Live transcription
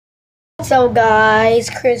So guys,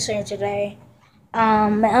 Chris here today.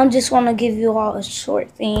 I just want to give you all a short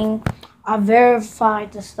thing. I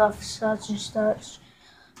verified the stuff such and such.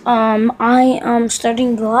 I am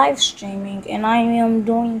starting live streaming, and I am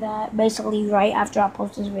doing that basically right after I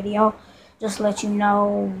post this video. Just let you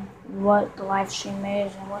know what the live stream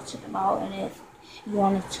is and what's it about, and if you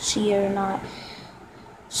wanted to see it or not.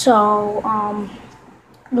 So,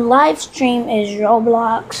 the live stream is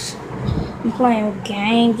Roblox. I'm playing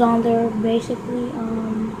games on there, basically.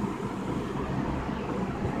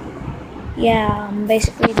 Yeah, I'm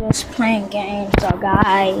basically just playing games. So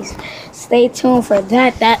guys, stay tuned for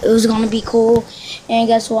that. That was gonna be cool. And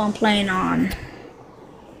guess what I'm playing on?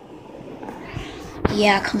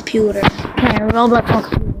 Yeah, computer. Playing Roblox on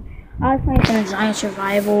computer. I was playing some Giant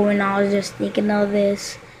Survival, and I was just thinking of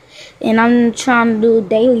this. And I'm trying to do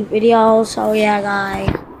daily videos. So yeah,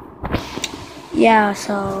 guys. Yeah,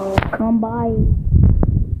 so come by.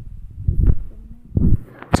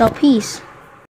 So peace.